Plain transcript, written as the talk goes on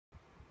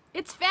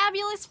It's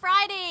Fabulous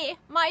Friday,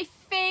 my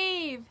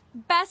fave,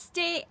 best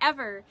day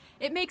ever.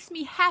 It makes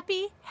me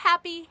happy,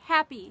 happy,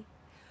 happy.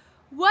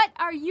 What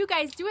are you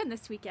guys doing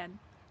this weekend?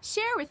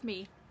 Share with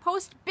me.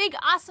 Post big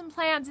awesome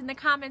plans in the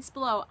comments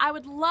below. I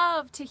would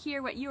love to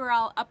hear what you are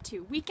all up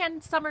to.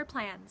 Weekend summer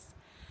plans.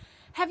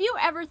 Have you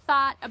ever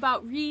thought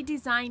about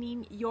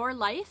redesigning your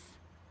life?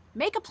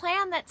 Make a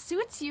plan that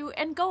suits you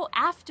and go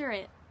after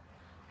it.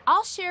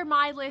 I'll share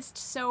my list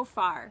so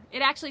far.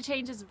 It actually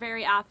changes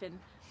very often,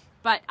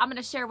 but I'm going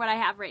to share what I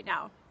have right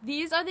now.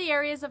 These are the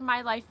areas of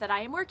my life that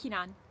I am working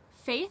on.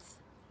 Faith,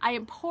 I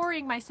am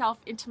pouring myself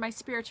into my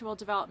spiritual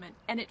development,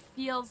 and it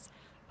feels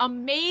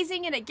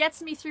amazing and it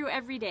gets me through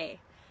every day.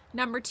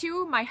 Number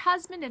 2, my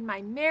husband and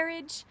my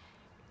marriage,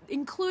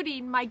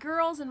 including my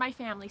girls and my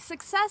family.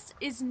 Success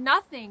is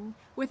nothing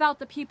without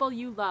the people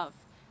you love.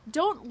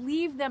 Don't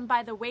leave them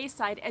by the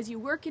wayside as you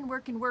work and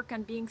work and work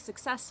on being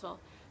successful.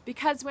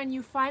 Because when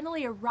you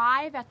finally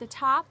arrive at the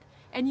top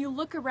and you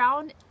look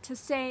around to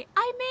say,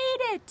 I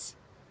made it,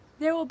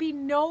 there will be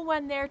no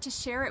one there to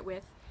share it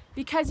with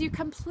because you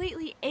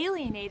completely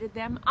alienated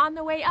them on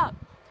the way up.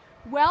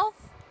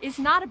 Wealth is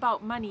not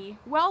about money.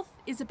 Wealth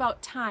is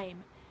about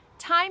time.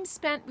 Time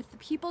spent with the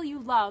people you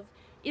love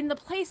in the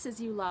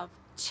places you love.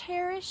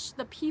 Cherish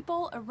the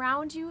people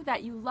around you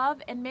that you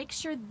love and make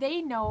sure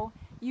they know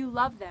you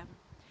love them.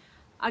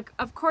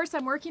 Of course,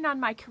 I'm working on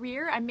my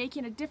career. I'm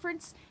making a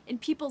difference in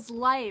people's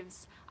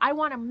lives. I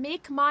want to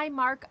make my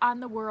mark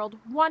on the world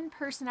one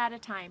person at a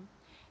time.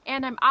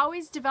 And I'm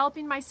always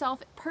developing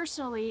myself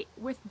personally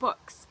with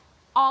books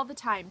all the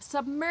time.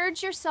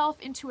 Submerge yourself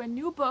into a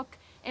new book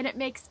and it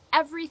makes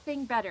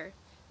everything better.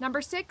 Number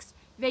 6,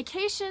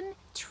 vacation,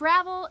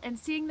 travel, and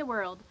seeing the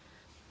world.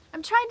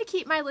 I'm trying to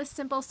keep my list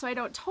simple so I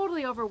don't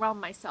totally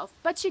overwhelm myself,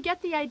 but you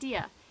get the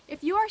idea.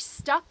 If you are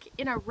stuck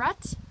in a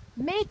rut,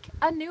 make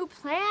a new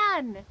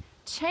plan.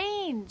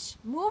 Change.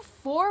 Move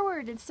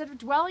forward instead of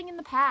dwelling in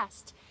the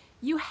past.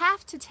 You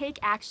have to take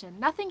action.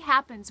 Nothing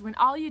happens when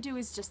all you do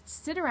is just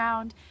sit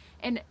around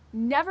and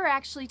never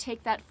actually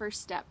take that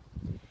first step.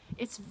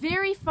 It's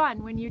very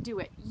fun when you do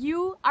it.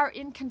 You are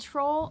in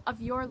control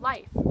of your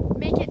life.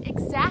 Make it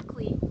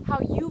exactly how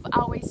you've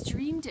always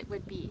dreamed it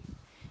would be.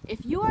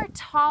 If you are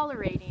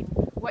tolerating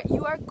what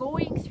you are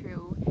going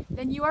through,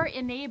 then you are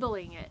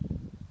enabling it.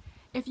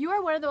 If you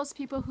are one of those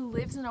people who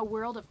lives in a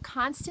world of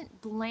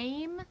constant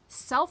blame,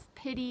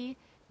 self-pity,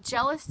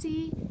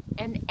 jealousy,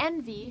 and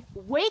envy,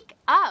 wake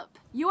up!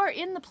 You are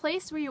in the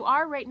place where you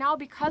are right now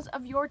because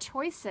of your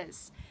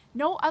choices.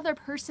 No other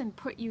person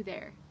put you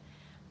there.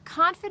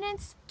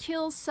 Confidence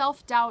kills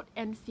self-doubt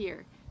and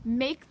fear.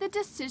 Make the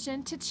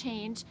decision to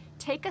change,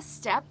 take a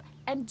step,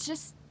 and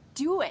just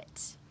do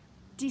it.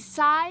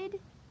 Decide,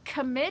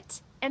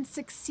 commit, and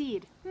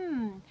succeed.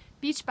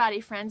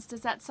 Beachbody friends,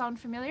 does that sound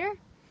familiar?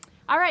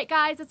 All right,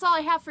 guys, that's all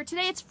I have for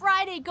today. It's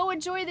Friday. Go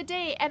enjoy the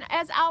day. And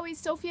as always,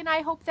 Sophie and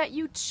I hope that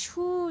you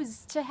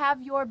choose to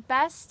have your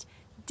best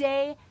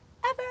day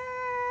ever.